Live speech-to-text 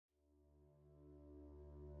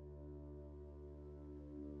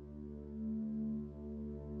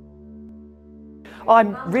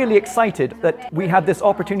I'm really excited that we have this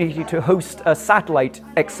opportunity to host a satellite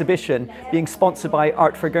exhibition being sponsored by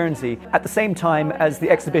Art for Guernsey at the same time as the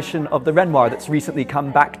exhibition of the Renoir that's recently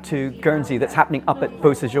come back to Guernsey that's happening up at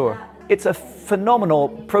Beau Séjour. It's a phenomenal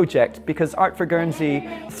project because Art for Guernsey,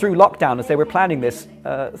 through lockdown as they were planning this,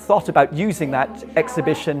 thought about using that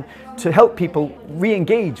exhibition to help people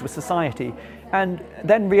re-engage with society, and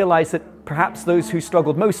then realised that perhaps those who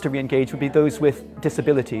struggled most to re-engage would be those with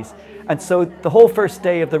disabilities. And so the whole first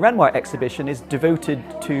day of the Renoir exhibition is devoted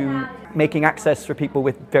to making access for people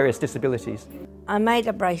with various disabilities. I made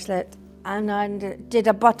a bracelet and I did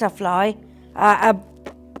a butterfly,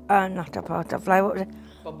 not a butterfly, what was it?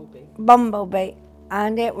 Bumblebee,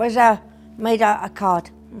 and it was made out of card.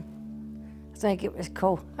 I think it was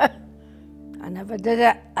cool. I never did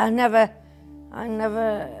it. I never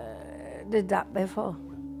did that before.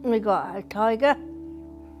 We got a tiger.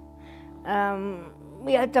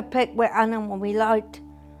 We had to pick which animal we liked.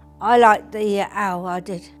 I liked the owl, I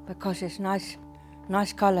did, because it's nice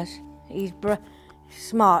colours. He's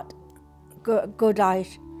smart, good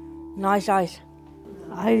eyes, nice eyes.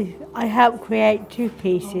 I helped create 2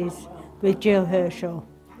 pieces with Jill Herschel.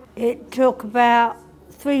 It took about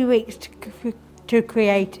 3 weeks to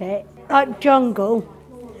create it, like jungle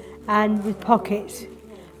and with pockets,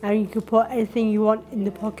 and you could put anything you want in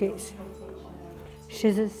the pockets.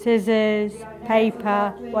 Scissors,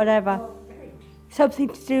 paper, whatever. Something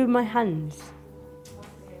to do with my hands,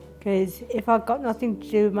 because if I've got nothing to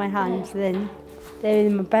do with my hands, then they're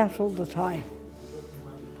in my belt all the time.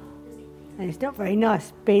 And it's not very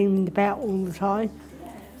nice being in the belt all the time.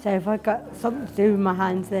 So if I've got something to do with my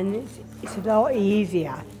hands, then it's a lot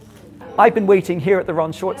easier. I've been waiting here at the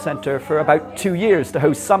Ron Short Centre for about 2 years to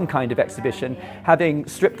host some kind of exhibition, having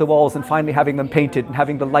stripped the walls and finally having them painted and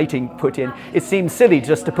having the lighting put in. It seemed silly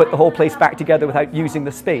just to put the whole place back together without using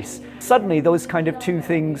the space. Suddenly those kind of 2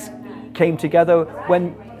 things came together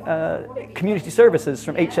when community services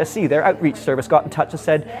from HSC, their outreach service, got in touch and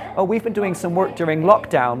said, oh, we've been doing some work during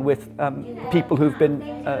lockdown with people who've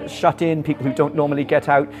been shut in, people who don't normally get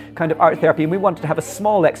out, kind of art therapy, and we wanted to have a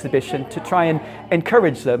small exhibition to try and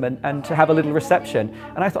encourage them and to have a little reception.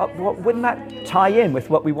 And I thought, well, wouldn't that tie in with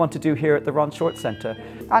what we want to do here at the Ron Short Centre?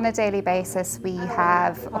 On a daily basis, we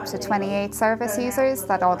have up to 28 service users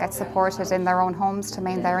that all get supported in their own homes to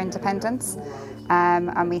maintain their independence.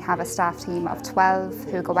 And we have a staff team of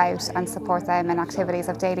 12 who go out and support them in activities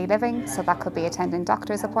of daily living. So that could be attending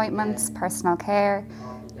doctor's appointments, personal care,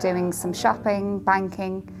 doing some shopping,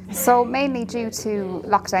 banking. So mainly due to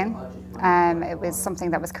lockdown, it was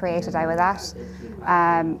something that was created out of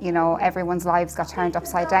that. You know, everyone's lives got turned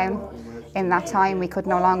upside down. In that time, we could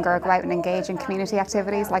no longer go out and engage in community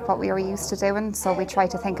activities like what we were used to doing. So we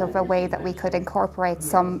tried to think of a way that we could incorporate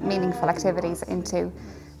some meaningful activities into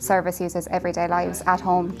service users' everyday lives at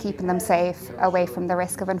home, keeping them safe, away from the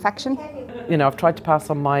risk of infection. You know, I've tried to pass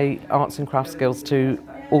on my arts and crafts skills to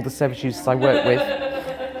all the service users I work with.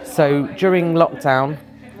 So during lockdown,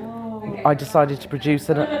 I decided to produce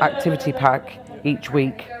an activity pack each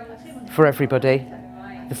week for everybody.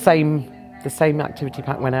 The same activity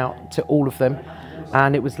pack went out to all of them,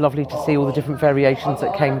 and it was lovely to see all the different variations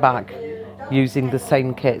that came back using the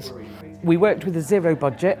same kit. We worked with a zero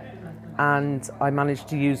budget, and I managed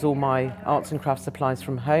to use all my arts and crafts supplies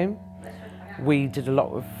from home. We did a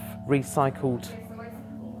lot of recycled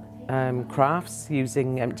crafts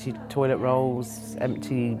using empty toilet rolls,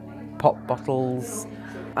 empty pop bottles,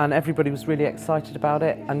 and everybody was really excited about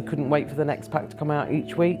it and couldn't wait for the next pack to come out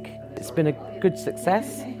each week. It's been a good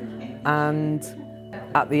success, and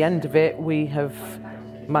at the end of it we have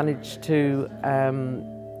managed to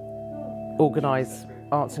organise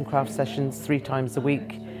arts and crafts sessions 3 times a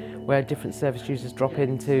week, where different service users drop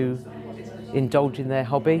in to indulge in their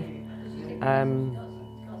hobby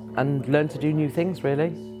and learn to do new things,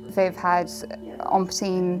 really. Viv had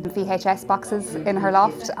umpteen VHS boxes in her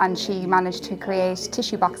loft, and she managed to create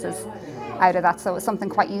tissue boxes out of that, so it was something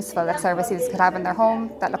quite useful that service users could have in their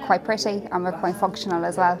home that looked quite pretty and were quite functional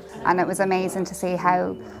as well. And it was amazing to see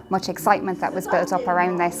how much excitement that was built up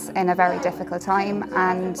around this in a very difficult time,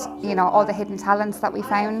 and you know, all the hidden talents that we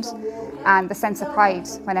found and the sense of pride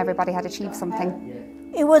when everybody had achieved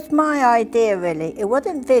something. It was my idea, really. It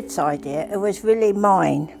wasn't Viv's idea, it was really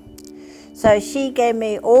mine. So she gave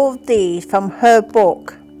me all of these from her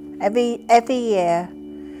book. Every year,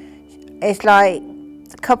 it's like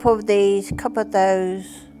a couple of these, a couple of those.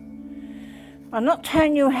 I'm not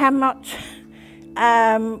telling you how much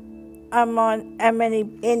how many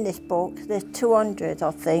in this book. There's 200,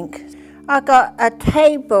 I think. I got a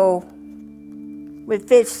table with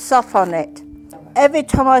Viv's stuff on it. Every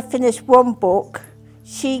time I finish one book,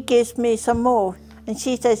 she gives me some more. And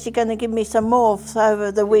she says she's going to give me some more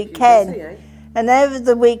over the weekend. And over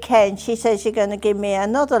the weekend, she says she's going to give me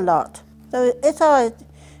another lot. So it's our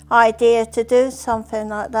idea to do something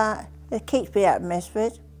like that. It keeps me out of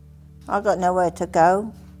misery. I've got nowhere to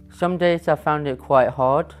go. Some days I found it quite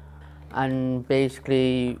hard, and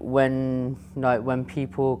basically when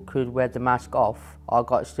people could wear the mask off, I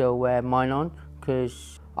got to still wear mine on,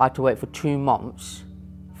 because I had to wait for 2 months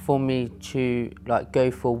for me to go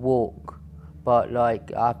for a walk, but I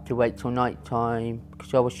have to wait till night time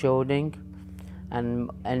because I was shielding,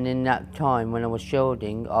 and in that time when I was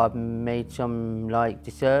shielding, I made some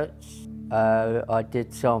desserts. I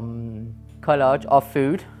did some collage of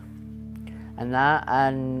food and that,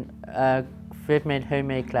 and Viv made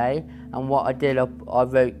homemade clay, and what I did, I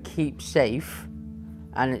wrote "keep safe,"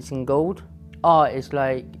 and it's in gold. Art is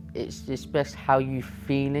it's just best how you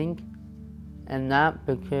feeling and that,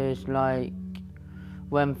 because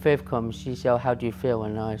when Viv comes, she says, how do you feel?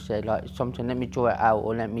 And I say something, let me draw it out,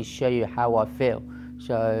 or let me show you how I feel.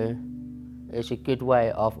 So it's a good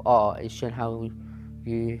way of art, is showing how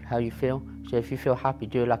you feel. So if you feel happy,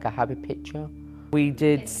 do a happy picture. We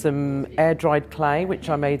did some air-dried clay, which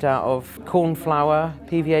I made out of corn flour,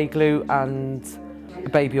 PVA glue and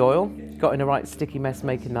baby oil. Got in a right sticky mess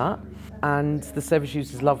making that. And the service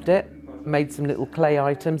users loved it. Made some little clay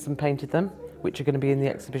items and painted them, which are going to be in the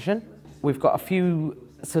exhibition. We've got a few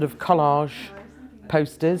sort of collage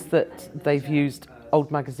posters that they've used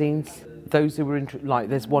old magazines. Those who were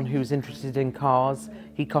there's one who was interested in cars.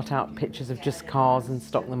 He cut out pictures of just cars and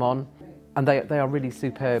stuck them on. And they are really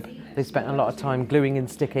superb. They spent a lot of time gluing and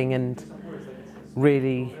sticking, and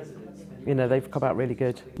really, they've come out really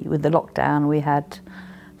good. With the lockdown, we had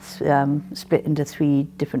split into 3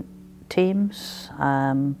 different teams.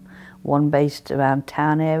 One based around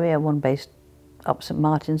town area, one based up St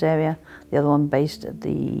Martin's area, the other one based at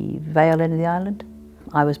the Vale end of the island.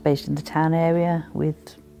 I was based in the town area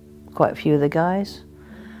with quite a few of the guys.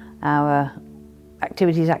 Our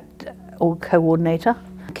activities coordinator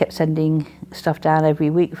kept sending stuff down every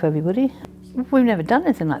week for everybody. We've never done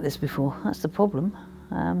anything like this before, that's the problem.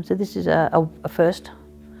 So this is a first.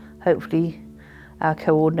 Hopefully our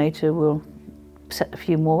coordinator will set a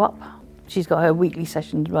few more up. She's got her weekly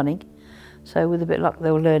sessions running, so with a bit of luck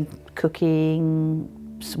they'll learn cooking.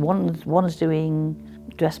 One's doing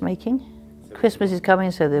dressmaking. Christmas is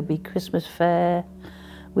coming, so there'll be Christmas fair.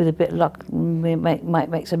 With a bit of luck, we might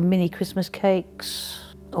make some mini Christmas cakes,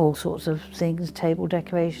 all sorts of things, table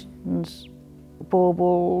decorations,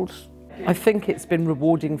 baubles. I think it's been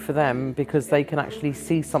rewarding for them because they can actually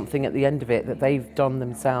see something at the end of it that they've done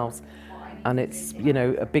themselves, and it's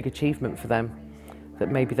a big achievement for them that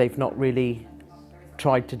maybe they've not really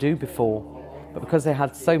tried to do before. But because they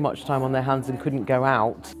had so much time on their hands and couldn't go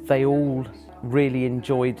out, they all really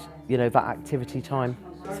enjoyed that activity time.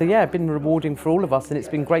 So yeah, it's been rewarding for all of us, and it's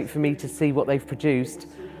been great for me to see what they've produced,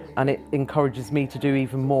 and it encourages me to do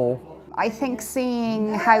even more. I think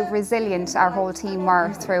seeing how resilient our whole team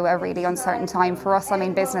were through a really uncertain time for us. I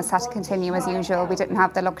mean, business had to continue as usual. We didn't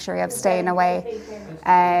have the luxury of staying away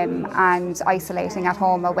and isolating at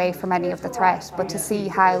home away from any of the threat. But to see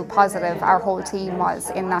how positive our whole team was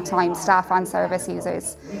in that time, staff and service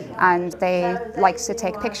users, and they liked to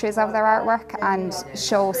take pictures of their artwork and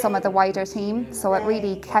show some of the wider team. So it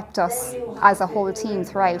really kept us as a whole team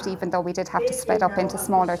throughout, even though we did have to split up into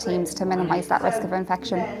smaller teams to minimise that risk of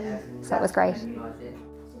infection. So it was great.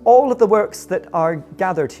 All of the works that are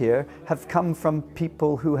gathered here have come from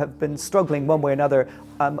people who have been struggling one way or another,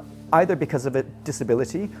 either because of a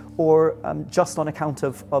disability or just on account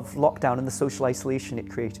of lockdown and the social isolation it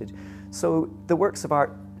created. So the works of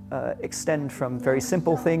art extend from very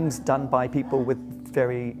simple things done by people with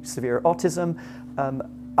very severe autism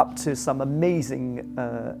up to some amazing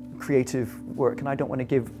creative work. And I don't want to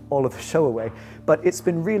give all of the show away, but it's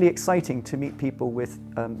been really exciting to meet people with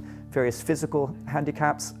various physical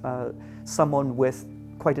handicaps, someone with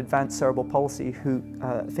quite advanced cerebral palsy who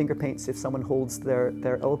finger paints if someone holds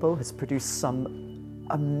their elbow, has produced some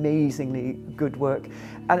amazingly good work.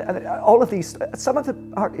 And all of these, some of the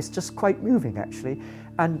art is just quite moving actually,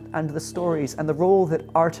 and the stories and the role that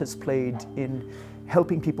art has played in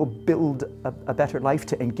helping people build a better life,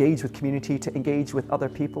 to engage with community, to engage with other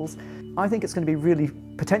peoples. I think it's going to be really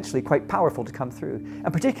potentially quite powerful to come through,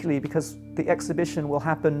 and particularly because the exhibition will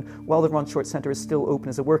happen while the Ron Short Centre is still open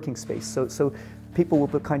as a working space, so people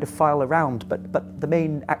will kind of file around, but the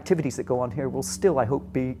main activities that go on here will still, I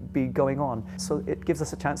hope, be going on. So it gives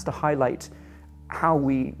us a chance to highlight how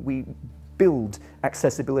we build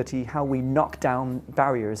accessibility, how we knock down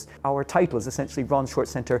barriers. Our title is essentially Ron Short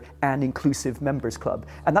Centre An Inclusive Members Club,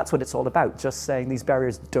 and that's what it's all about, just saying these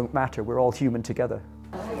barriers don't matter, we're all human together.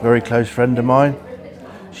 Very close friend of mine,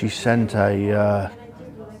 she sent a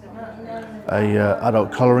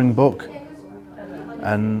adult colouring book,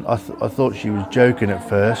 and I thought she was joking at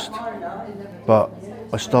first, but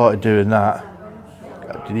I started doing that,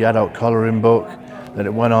 did the adult colouring book, then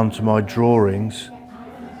it went on to my drawings,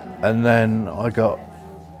 and then I got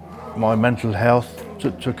my mental health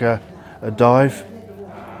took a dive.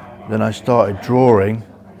 Then I started drawing,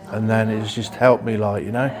 and then it's just helped me, like,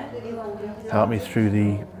 you know, helped me through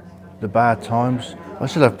the bad times. I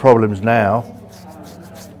still have problems now,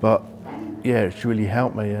 but yeah, it's really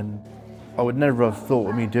helped me, and I would never have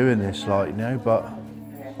thought of me doing this, like, you know, but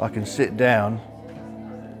I can sit down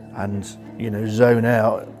and, you know, zone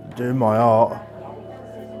out, doing my art,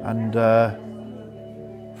 and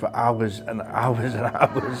for hours and hours and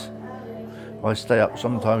hours. I stay up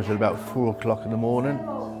sometimes till about 4 o'clock in the morning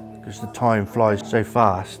because the time flies so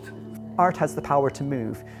fast. Art has the power to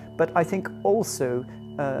move, but I think also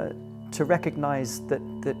to recognise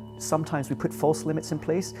that sometimes we put false limits in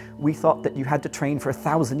place. We thought that you had to train for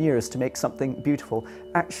 1,000 years to make something beautiful.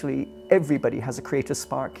 Actually, everybody has a creative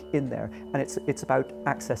spark in there, and it's about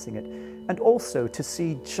accessing it. And also to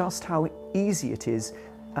see just how easy it is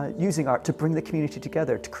using art to bring the community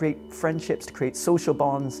together, to create friendships, to create social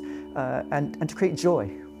bonds, and to create joy.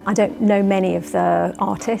 I don't know many of the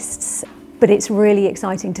artists, but it's really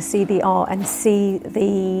exciting to see the art and see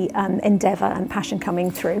the endeavour and passion coming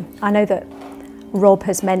through. I know that Rob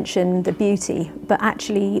has mentioned the beauty, but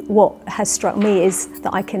actually what has struck me is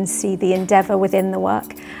that I can see the endeavour within the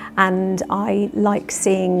work, and I like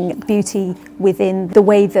seeing beauty within the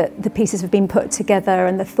way that the pieces have been put together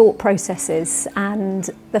and the thought processes, and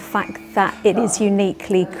the fact that it is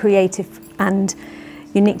uniquely creative and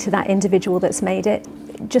unique to that individual that's made it.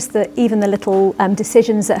 Just even the little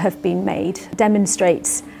decisions that have been made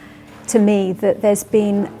demonstrates to me that there's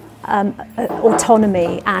been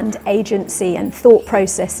autonomy and agency and thought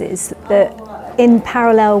processes that, in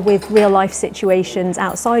parallel with real life situations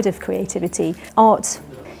outside of creativity, art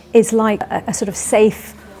is like a sort of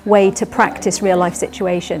safe way to practice real life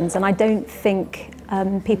situations, and I don't think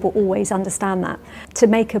people always understand that. To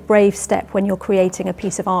make a brave step when you're creating a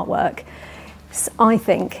piece of artwork, I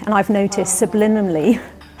think, and I've noticed subliminally,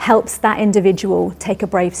 helps that individual take a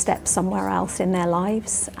brave step somewhere else in their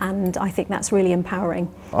lives, and I think that's really empowering.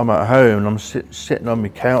 I'm at home and I'm sitting on my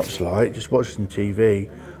couch, like, just watching TV,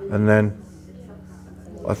 and then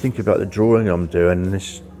I think about the drawing I'm doing, and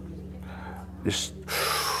this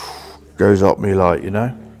goes up me, like, you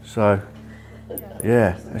know. So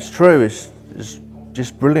yeah, it's true, it's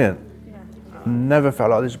just brilliant. Never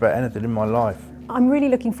felt like this about anything in my life. I'm really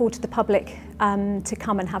looking forward to the public to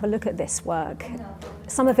come and have a look at this work.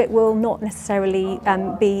 Some of it will not necessarily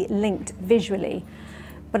be linked visually,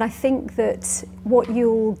 but I think that what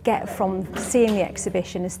you'll get from seeing the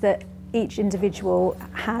exhibition is that each individual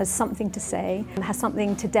has something to say, has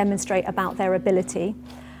something to demonstrate about their ability.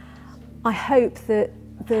 I hope that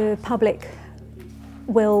the public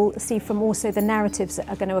will see from also the narratives that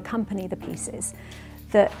are going to accompany the pieces,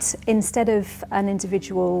 that instead of an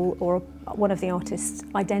individual or one of the artists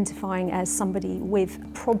identifying as somebody with a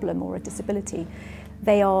problem or a disability,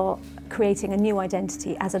 they are creating a new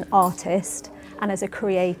identity as an artist and as a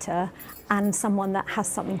creator and someone that has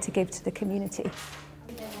something to give to the community.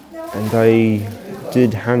 And I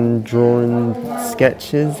did hand-drawn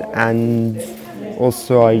sketches, and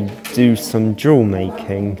also I do some jewel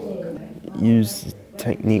making. Use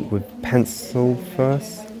technique with pencil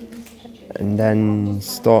first, and then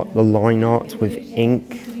start the line art with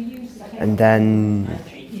ink, and then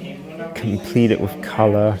complete it with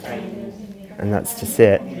colour, and that's just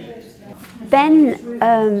it. Ben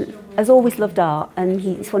has always loved art, and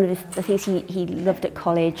it's one of the things he loved at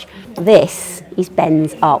college. This is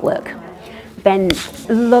Ben's artwork. Ben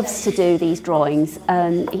loves to do these drawings,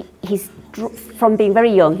 and from being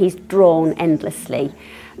very young he's drawn endlessly.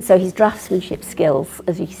 So his draftsmanship skills,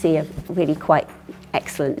 as you see, are really quite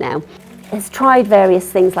excellent now. Has tried various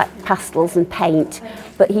things like pastels and paint,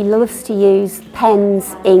 but he loves to use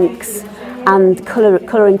pens, inks and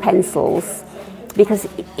colouring pencils, because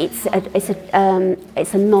it's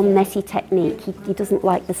a non-messy technique. He doesn't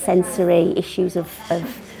like the sensory issues of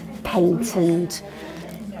paint and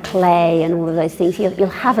clay and all of those things. He'll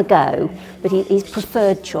have a go, but his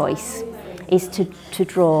preferred choice is to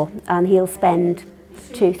draw, and he'll spend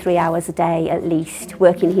 2-3 hours a day at least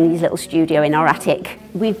working in his little studio in our attic.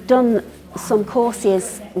 We've done some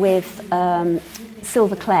courses with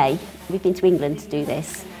silver clay. We've been to England to do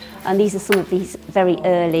this, And these are some of these very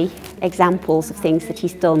early examples of things that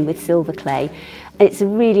he's done with silver clay. It's a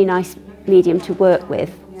really nice medium to work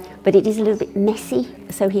with, but it is a little bit messy,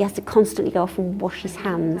 so he has to constantly go off and wash his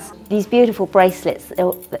hands. These beautiful bracelets,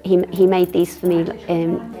 he made these for me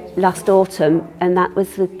last autumn, and that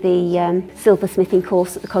was with the silversmithing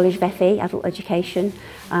course at the College of FE, Adult Education,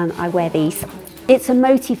 and I wear these. It's a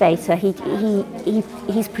motivator.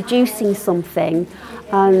 He's producing something,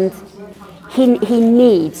 and he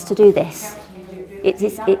needs to do this.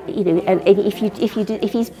 You know, and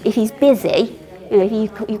if he's busy, you know, if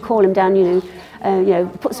you call him down, you know,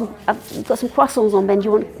 put some. I've got some croissants on, Ben. Do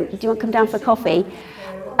you want to come down for coffee?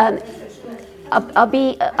 In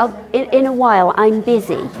a while. I'm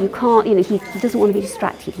busy. You can't. You know, he doesn't want to be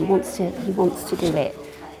distracted. He wants to do it,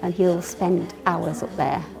 and he'll spend hours up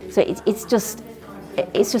there. So it's just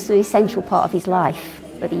an essential part of his life.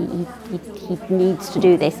 But he needs to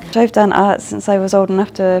do this. I've done art since I was old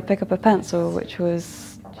enough to pick up a pencil, which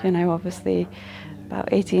was, you know, obviously about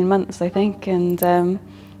 18 months, I think, and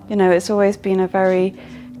you know, it's always been a very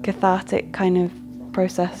cathartic kind of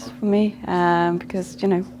process for me, because, you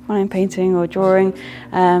know, when I'm painting or drawing,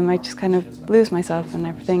 I just kind of lose myself and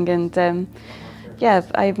everything. And yeah,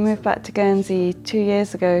 I moved back to Guernsey 2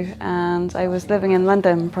 years ago, and I was living in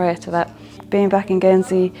London prior to that. Being back in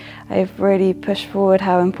Guernsey, I've really pushed forward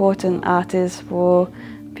how important art is for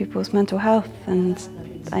people's mental health, and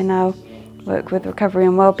I now work with recovery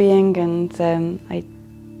and well-being, and I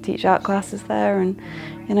teach art classes there, and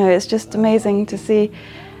you know, it's just amazing to see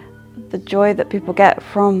the joy that people get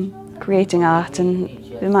from creating art, and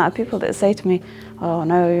the amount of people that say to me, oh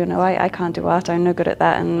no, you know, I can't do art, I'm no good at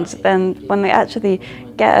that, and then when they actually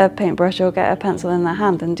get a paintbrush or get a pencil in their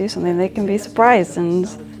hand and do something, they can be surprised and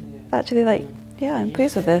actually like, yeah, I'm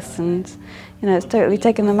pleased with this, and you know, it's totally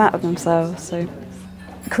taken them out of themselves. So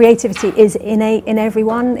creativity is innate in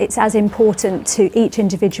everyone. It's as important to each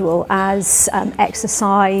individual as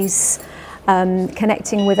exercise,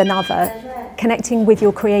 connecting with another. Connecting with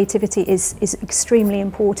your creativity is extremely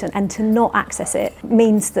important, and to not access it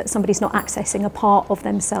means that somebody's not accessing a part of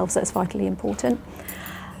themselves that's vitally important.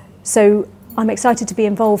 So I'm excited to be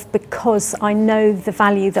involved because I know the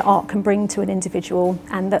value that art can bring to an individual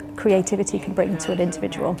and that creativity can bring to an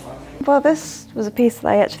individual. Well, this was a piece that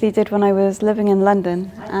I actually did when I was living in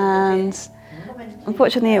London, and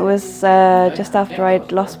unfortunately it was just after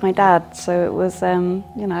I'd lost my dad, so it was,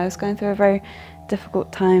 you know, I was going through a very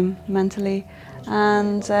difficult time mentally,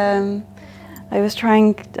 and I was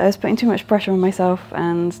putting too much pressure on myself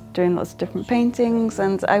and doing lots of different paintings,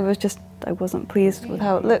 and I wasn't pleased with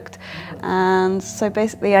how it looked, and so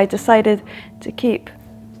basically I decided to keep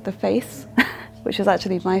the face which was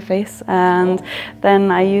actually my face, and then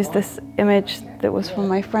I used this image that was from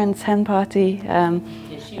my friend's hen party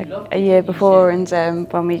a year before, and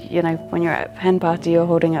when you're at a hen party you're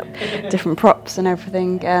holding up different props and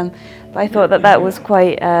everything, but I thought that was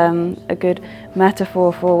quite a good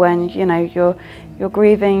metaphor for when you're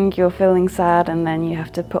grieving, you're feeling sad, and then you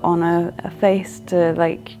have to put on a face to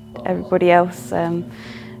like everybody else,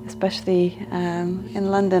 especially in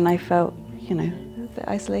London. I felt a bit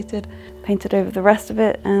isolated. Painted over the rest of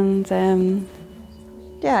it, and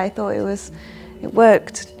yeah, I thought it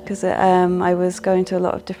worked because I was going to a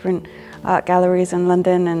lot of different art galleries in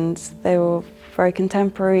London, and they were very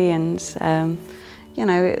contemporary, and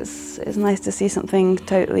it's nice to see something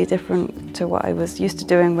totally different to what I was used to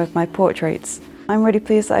doing with my portraits. I'm really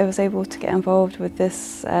pleased that I was able to get involved with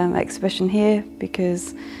this exhibition here,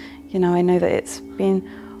 because I know that it's been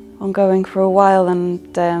ongoing for a while,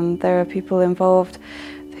 and there are people involved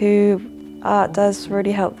who art does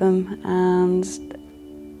really help them, and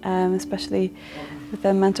especially with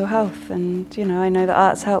their mental health. And I know that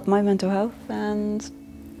art's helped my mental health, and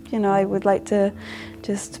I would like to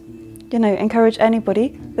just encourage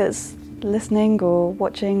anybody that's listening or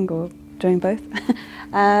watching or doing both,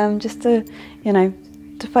 just to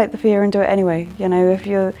fight the fear and do it anyway. If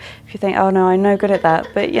you think, oh no, I'm no good at that,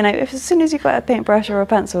 but if as soon as you've got a paintbrush or a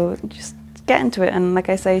pencil, just get into it. And like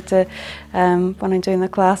I say to when I'm doing the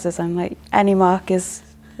classes, I'm like, any mark is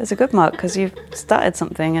a good mark, because you've started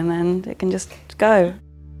something and then it can just go.